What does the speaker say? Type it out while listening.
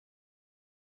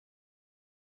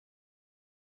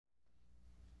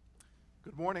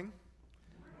Good morning.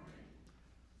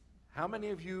 How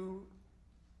many of you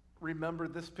remember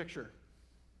this picture?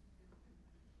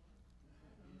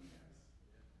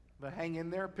 The hang in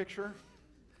there picture?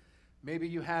 Maybe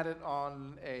you had it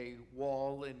on a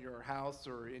wall in your house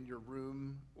or in your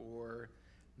room, or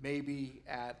maybe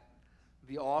at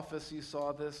the office you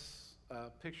saw this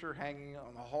picture hanging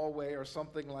on the hallway or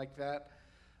something like that.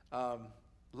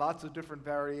 Lots of different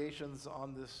variations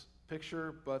on this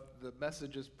picture, but the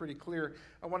message is pretty clear.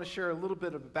 I want to share a little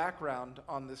bit of background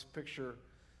on this picture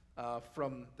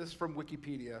from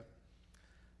Wikipedia.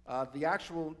 The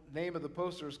actual name of the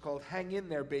poster is called "Hang in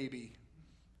There, Baby."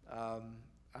 I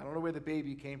don't know where the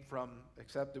baby came from,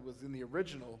 except it was in the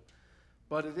original,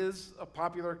 but it is a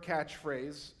popular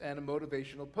catchphrase and a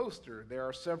motivational poster. There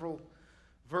are several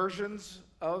versions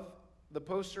of the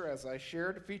poster, as I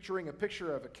shared, featuring a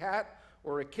picture of a cat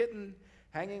or a kitten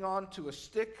hanging on to a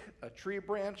stick, a tree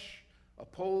branch, a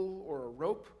pole, or a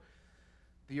rope.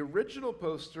 The original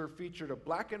poster featured a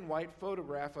black and white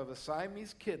photograph of a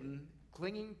Siamese kitten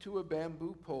clinging to a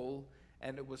bamboo pole,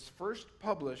 and it was first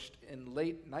published in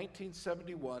late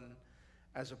 1971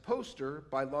 as a poster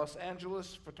by Los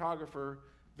Angeles photographer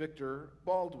Victor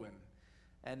Baldwin.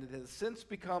 And it has since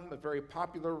become a very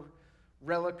popular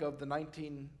relic of the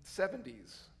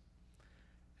 1970s.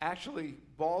 Actually,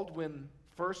 Baldwin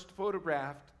first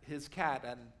photographed his cat,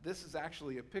 and this is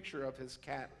actually a picture of his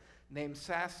cat named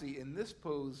Sassy in this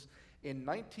pose in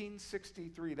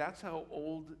 1963. That's how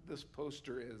old this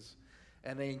poster is.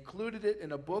 And they included it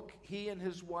in a book he and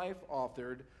his wife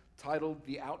authored titled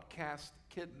The Outcast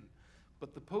Kitten.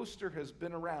 But the poster has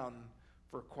been around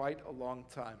for quite a long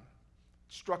time.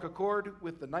 It struck a chord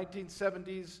with the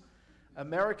 1970s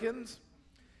Americans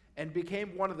and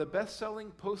became one of the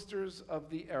best-selling posters of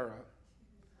the era.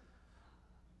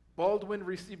 Baldwin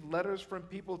received letters from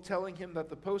people telling him that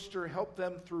the poster helped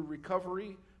them through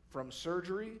recovery from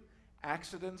surgery,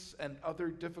 accidents, and other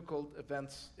difficult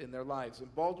events in their lives.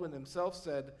 And Baldwin himself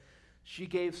said, "She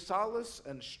gave solace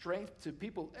and strength to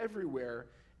people everywhere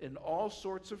in all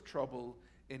sorts of trouble,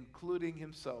 including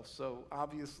himself." So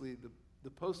obviously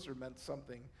the poster meant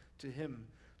something to him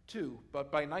too. But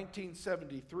by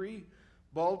 1973,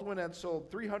 Baldwin had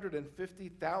sold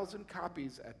 350,000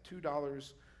 copies at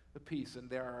 $2 a piece. And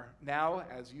there are now,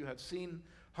 as you have seen,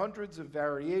 hundreds of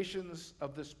variations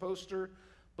of this poster.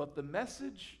 But the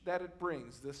message that it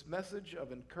brings, this message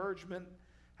of encouragement,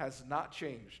 has not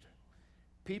changed.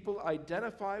 People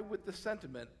identify with the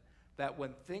sentiment that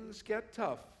when things get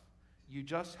tough, you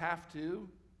just have to.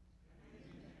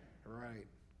 Right.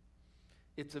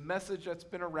 It's a message that's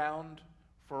been around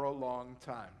for a long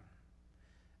time.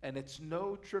 And it's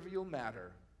no trivial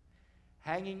matter.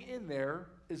 Hanging in there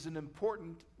is an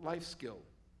important life skill.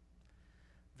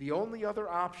 The only other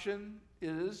option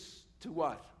is to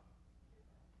what?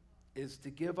 Is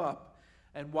to give up.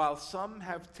 And while some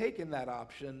have taken that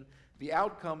option, the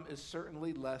outcome is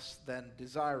certainly less than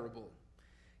desirable.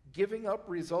 Giving up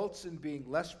results in being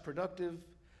less productive,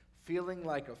 feeling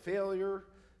like a failure,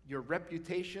 your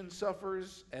reputation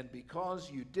suffers, and because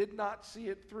you did not see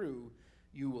it through,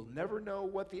 you will never know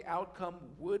what the outcome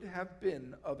would have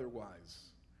been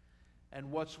otherwise. And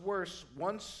what's worse,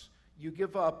 once you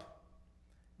give up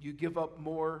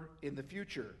more in the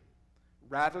future,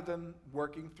 rather than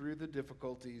working through the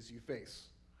difficulties you face.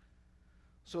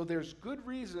 So there's good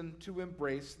reason to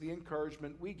embrace the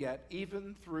encouragement we get,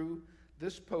 even through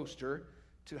this poster,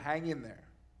 to hang in there.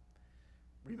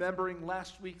 Remembering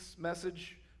last week's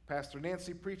message, Pastor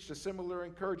Nancy preached a similar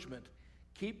encouragement: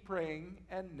 keep praying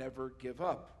and never give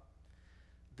up.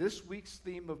 This week's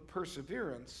theme of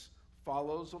perseverance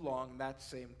follows along that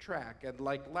same track, and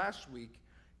like last week,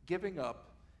 giving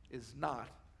up is not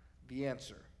the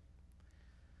answer.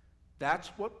 That's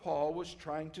what Paul was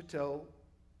trying to tell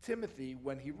Timothy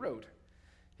when he wrote.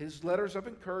 His letters of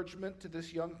encouragement to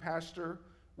this young pastor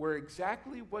were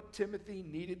exactly what Timothy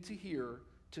needed to hear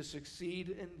to succeed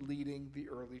in leading the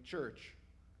early church.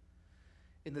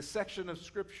 In the section of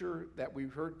Scripture that we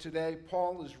heard today,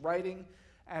 Paul is writing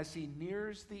as he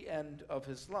nears the end of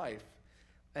his life,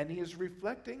 and he is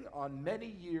reflecting on many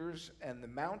years and the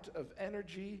amount of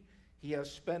energy he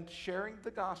has spent sharing the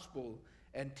gospel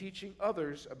and teaching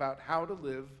others about how to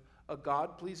live a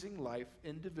God-pleasing life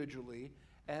individually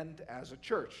and as a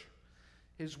church.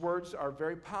 His words are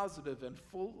very positive and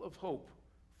full of hope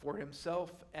for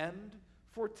himself and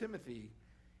for Timothy,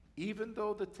 even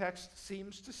though the text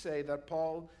seems to say that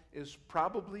Paul is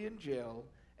probably in jail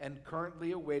and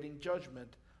currently awaiting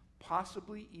judgment,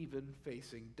 possibly even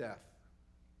facing death.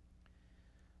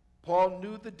 Paul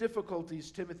knew the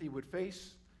difficulties Timothy would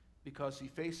face because he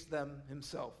faced them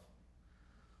himself.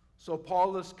 So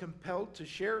Paul is compelled to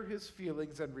share his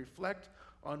feelings and reflect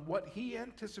on what he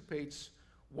anticipates,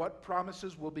 what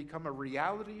promises will become a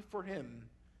reality for him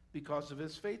because of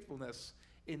his faithfulness,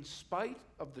 in spite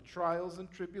of the trials and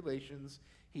tribulations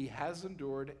he has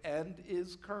endured and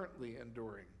is currently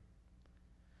enduring.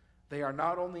 They are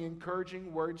not only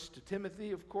encouraging words to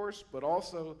Timothy, of course, but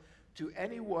also to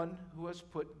anyone who has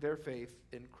put their faith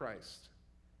in Christ.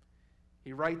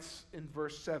 He writes in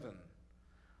verse 7,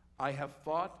 "I have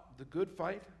fought the good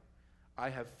fight, I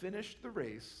have finished the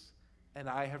race, and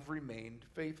I have remained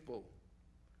faithful."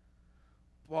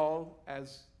 Paul,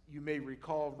 as you may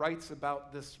recall, writes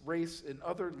about this race in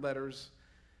other letters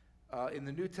in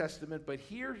the New Testament, but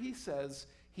here he says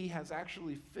he has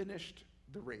actually finished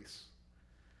the race.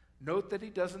 Note that he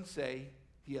doesn't say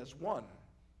he has won.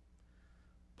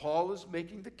 Paul is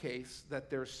making the case that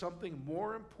there's something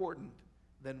more important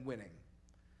than winning.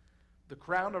 The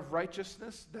crown of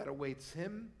righteousness that awaits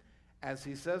him, as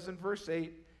he says in verse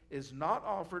 8, is not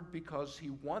offered because he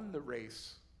won the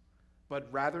race,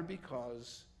 but rather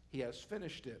because he has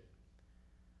finished it.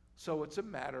 So it's a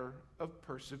matter of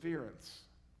perseverance.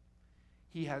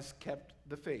 He has kept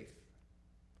the faith.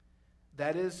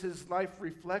 That is, his life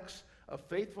reflects a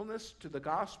faithfulness to the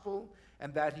gospel,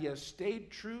 and that he has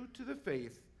stayed true to the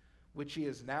faith which he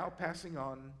is now passing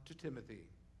on to Timothy.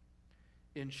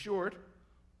 In short,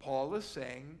 Paul is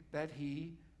saying that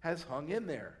he has hung in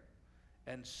there,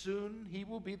 and soon he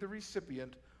will be the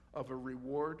recipient of a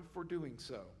reward for doing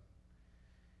so.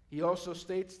 He also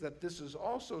states that this is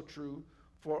also true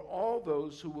for all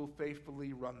those who will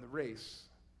faithfully run the race.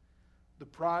 The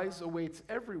prize awaits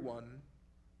everyone,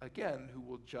 again, who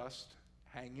will just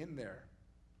hang in there.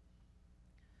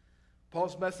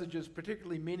 Paul's message is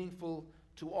particularly meaningful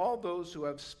to all those who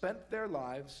have spent their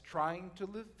lives trying to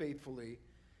live faithfully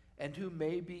and who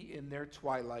may be in their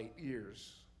twilight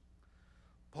years.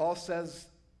 Paul says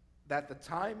that the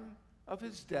time of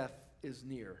his death is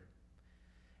near,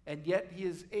 and yet he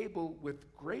is able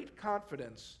with great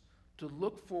confidence to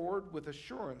look forward with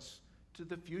assurance to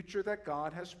the future that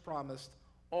God has promised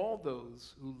all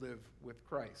those who live with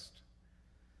Christ.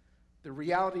 The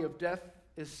reality of death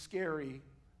is scary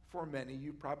for many.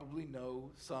 You probably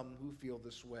know some who feel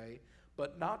this way,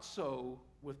 but not so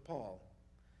with Paul.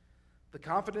 The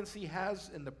confidence he has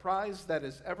in the prize that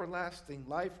is everlasting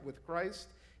life with Christ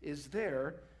is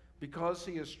there because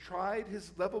he has tried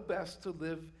his level best to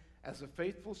live as a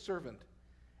faithful servant.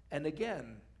 And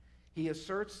again, he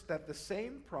asserts that the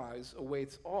same prize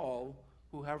awaits all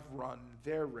who have run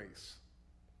their race.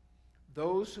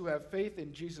 Those who have faith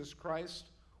in Jesus Christ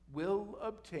will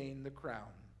obtain the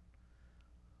crown.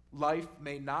 Life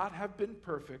may not have been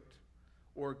perfect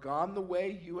or gone the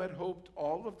way you had hoped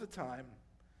all of the time,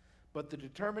 but the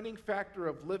determining factor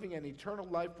of living an eternal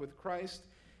life with Christ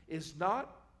is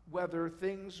not whether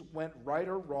things went right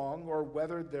or wrong, or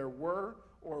whether there were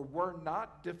or were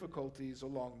not difficulties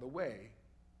along the way.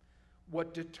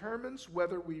 What determines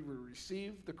whether we will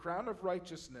receive the crown of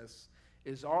righteousness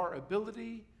is our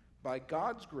ability, by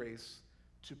God's grace,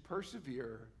 to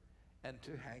persevere and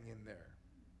to hang in there.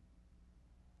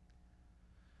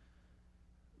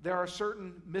 There are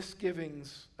certain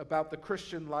misgivings about the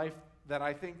Christian life that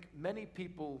I think many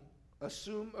people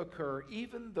assume occur,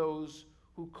 even those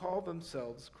who call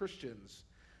themselves Christians.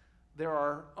 There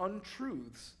are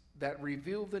untruths that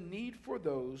reveal the need for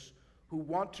those who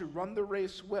want to run the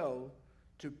race well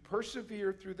to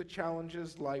persevere through the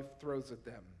challenges life throws at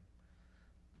them.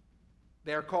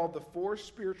 They are called the 4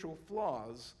 spiritual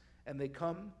flaws, and they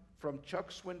come from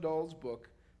Chuck Swindoll's book,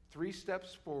 3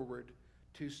 Steps Forward,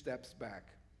 2 Steps Back.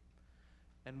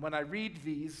 And when I read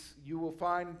these, you will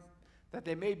find that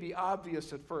they may be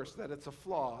obvious at first, that it's a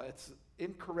flaw, it's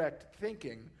incorrect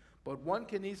thinking, but one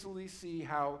can easily see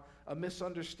how a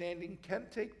misunderstanding can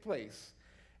take place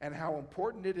and how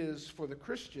important it is for the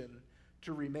Christian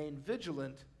to remain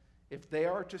vigilant if they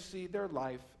are to see their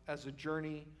life as a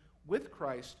journey with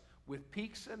Christ, with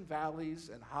peaks and valleys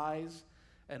and highs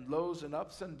and lows and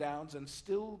ups and downs, and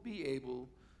still be able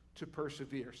to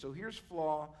persevere. So here's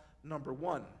flaw number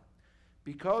 1.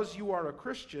 Because you are a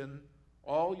Christian,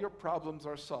 all your problems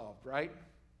are solved, right?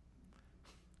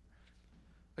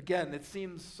 Again, it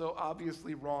seems so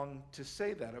obviously wrong to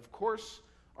say that. Of course,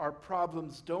 our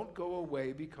problems don't go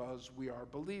away because we are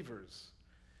believers.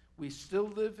 We still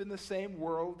live in the same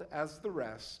world as the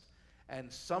rest,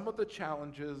 and some of the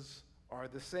challenges are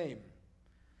the same.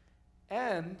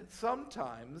 And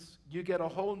sometimes you get a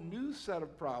whole new set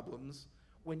of problems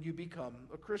when you become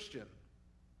a Christian.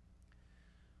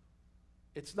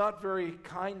 It's not very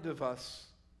kind of us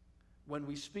When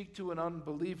we speak to an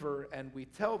unbeliever and we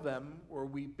tell them or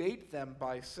we bait them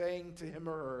by saying to him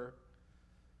or her,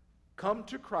 "Come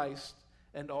to Christ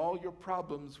and all your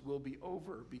problems will be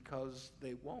over," because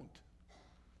they won't.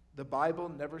 The Bible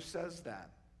never says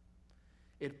that.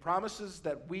 It promises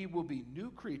that we will be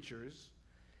new creatures.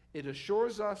 It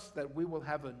assures us that we will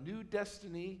have a new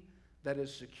destiny that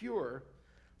is secure,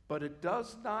 but it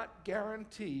does not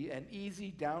guarantee an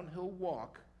easy downhill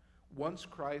walk once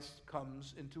Christ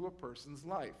comes into a person's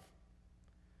life.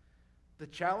 The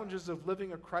challenges of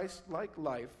living a Christ-like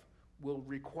life will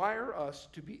require us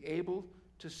to be able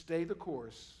to stay the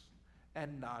course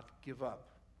and not give up.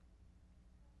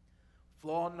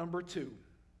 Flaw number 2.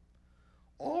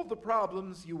 All the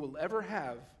problems you will ever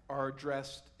have are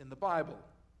addressed in the Bible.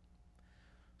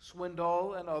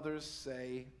 Swindoll and others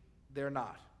say they're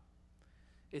not.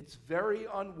 It's very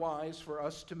unwise for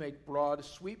us to make broad,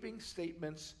 sweeping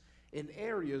statements in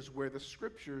areas where the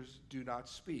Scriptures do not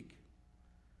speak.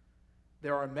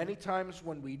 There are many times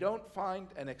when we don't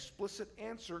find an explicit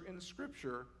answer in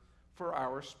Scripture for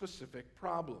our specific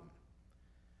problem.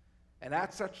 And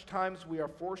at such times we are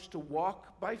forced to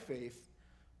walk by faith,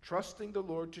 trusting the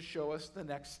Lord to show us the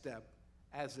next step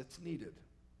as it's needed.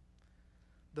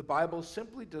 The Bible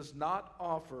simply does not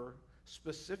offer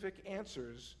specific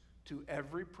answers to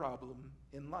every problem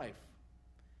in life.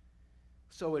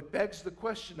 So it begs the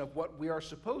question of what we are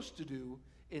supposed to do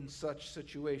in such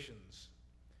situations.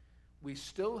 We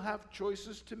still have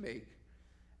choices to make,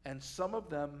 and some of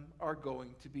them are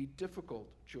going to be difficult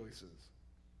choices.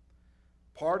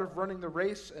 Part of running the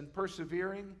race and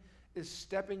persevering is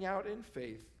stepping out in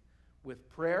faith with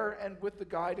prayer and with the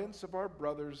guidance of our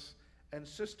brothers and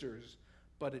sisters,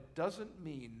 but it doesn't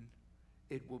mean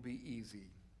it will be easy.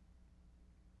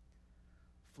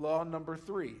 Flaw number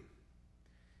 3.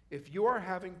 If you are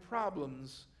having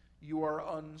problems, you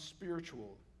are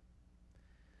unspiritual.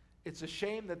 It's a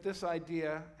shame that this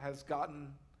idea has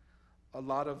gotten a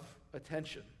lot of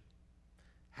attention.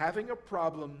 Having a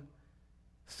problem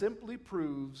simply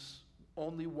proves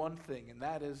only one thing, and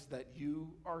that is that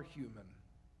you are human.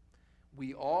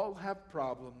 We all have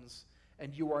problems,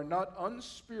 and you are not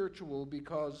unspiritual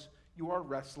because you are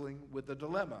wrestling with a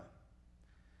dilemma.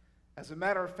 As a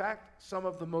matter of fact, some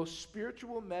of the most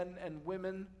spiritual men and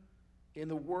women in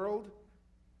the world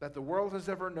that the world has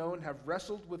ever known have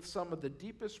wrestled with some of the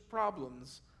deepest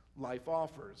problems life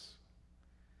offers.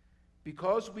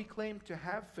 Because we claim to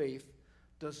have faith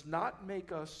does not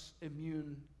make us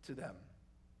immune to them.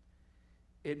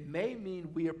 It may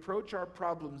mean we approach our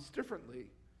problems differently,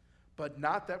 but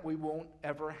not that we won't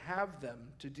ever have them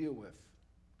to deal with.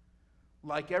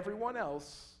 Like everyone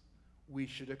else, we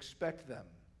should expect them.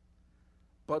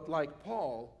 But like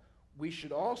Paul, we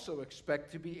should also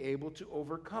expect to be able to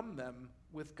overcome them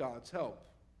with God's help.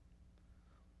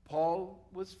 Paul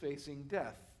was facing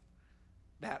death.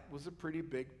 That was a pretty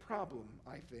big problem,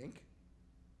 I think.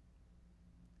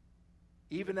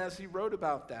 Even as he wrote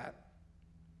about that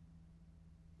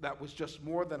was just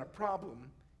more than a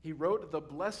problem. He wrote the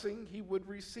blessing he would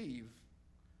receive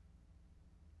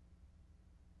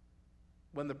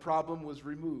when the problem was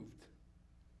removed.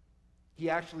 He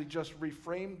actually just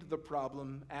reframed the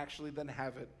problem, then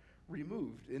have it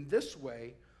removed. In this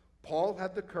way, Paul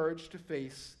had the courage to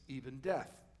face even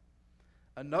death.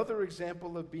 Another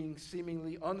example of being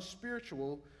seemingly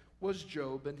unspiritual was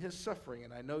Job and his suffering,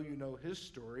 and I know you know his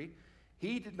story.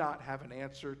 He did not have an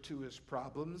answer to his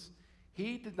problems.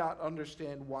 He did not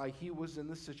understand why he was in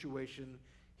the situation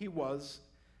he was,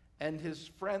 and his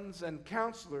friends and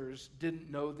counselors didn't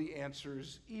know the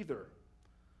answers either.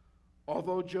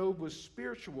 Although Job was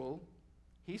spiritual,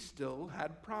 he still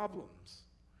had problems.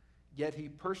 Yet he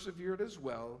persevered as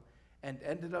well and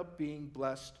ended up being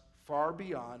blessed far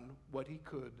beyond what he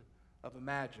could have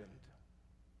imagined.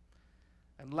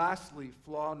 And lastly,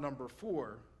 flaw number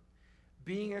 4.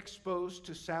 Being exposed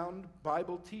to sound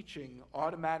Bible teaching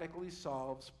automatically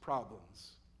solves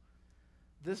problems.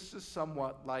 This is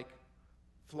somewhat like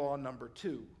flaw number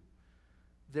 2.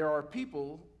 There are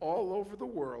people all over the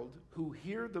world who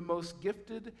hear the most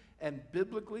gifted and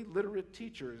biblically literate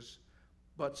teachers,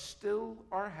 but still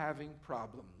are having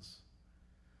problems.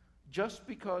 Just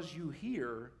because you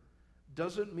hear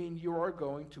doesn't mean you are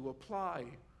going to apply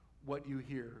what you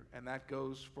hear, and that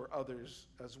goes for others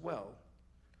as well.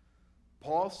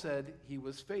 Paul said he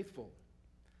was faithful.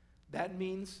 That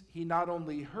means he not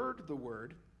only heard the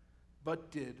word, but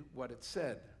did what it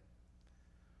said.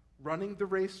 Running the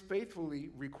race faithfully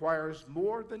requires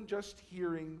more than just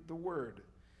hearing the word.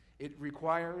 It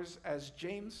requires, as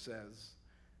James says,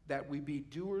 that we be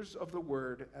doers of the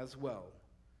word as well.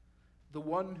 The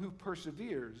one who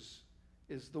perseveres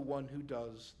is the one who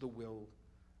does the will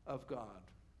of God.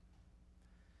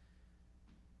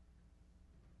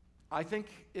 I think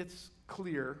it's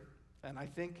clear, and I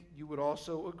think you would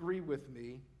also agree with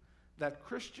me, that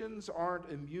Christians aren't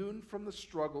immune from the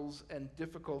struggles and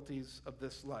difficulties of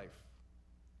this life.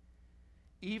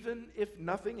 Even if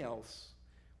nothing else,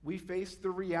 we face the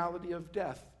reality of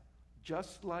death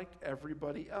just like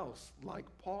everybody else, like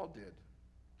Paul did.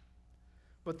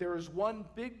 But there is one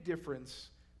big difference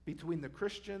between the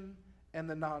Christian and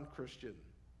the non-Christian.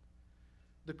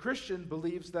 The Christian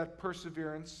believes that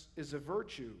perseverance is a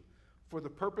virtue for the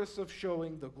purpose of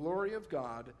showing the glory of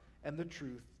God and the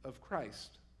truth of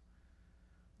Christ.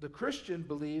 The Christian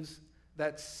believes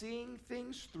that seeing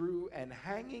things through and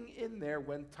hanging in there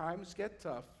when times get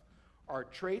tough are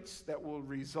traits that will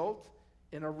result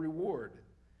in a reward,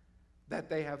 that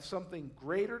they have something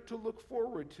greater to look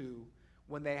forward to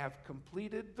when they have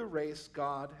completed the race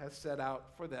God has set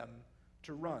out for them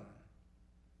to run.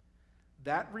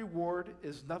 That reward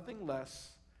is nothing less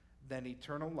than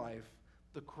eternal life,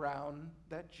 the crown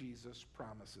that Jesus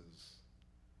promises.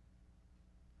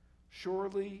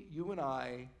 Surely you and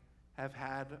I have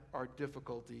had our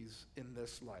difficulties in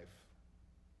this life.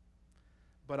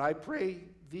 But I pray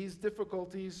these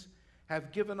difficulties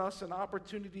have given us an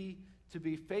opportunity to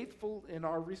be faithful in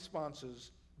our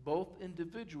responses, both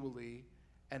individually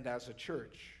and as a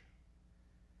church.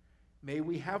 May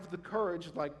we have the courage,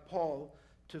 like Paul,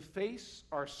 to face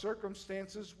our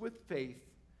circumstances with faith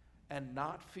and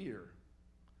not fear.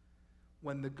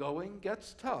 When the going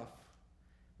gets tough,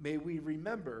 may we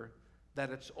remember that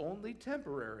it's only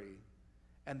temporary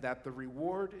and that the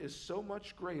reward is so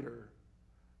much greater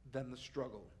than the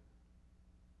struggle.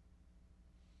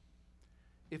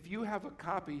 If you have a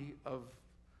copy of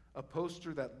a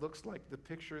poster that looks like the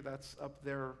picture that's up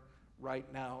there right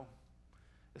now,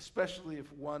 especially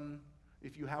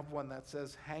if you have one that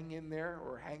says "hang in there"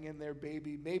 or "hang in there,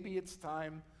 baby," maybe it's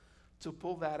time to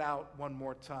pull that out one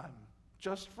more time,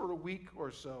 just for a week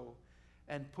or so,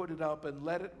 and put it up and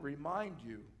let it remind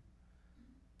you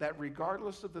that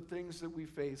regardless of the things that we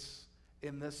face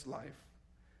in this life,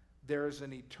 there is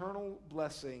an eternal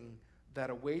blessing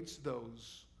that awaits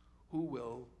those who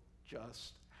will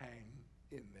just hang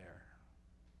in there.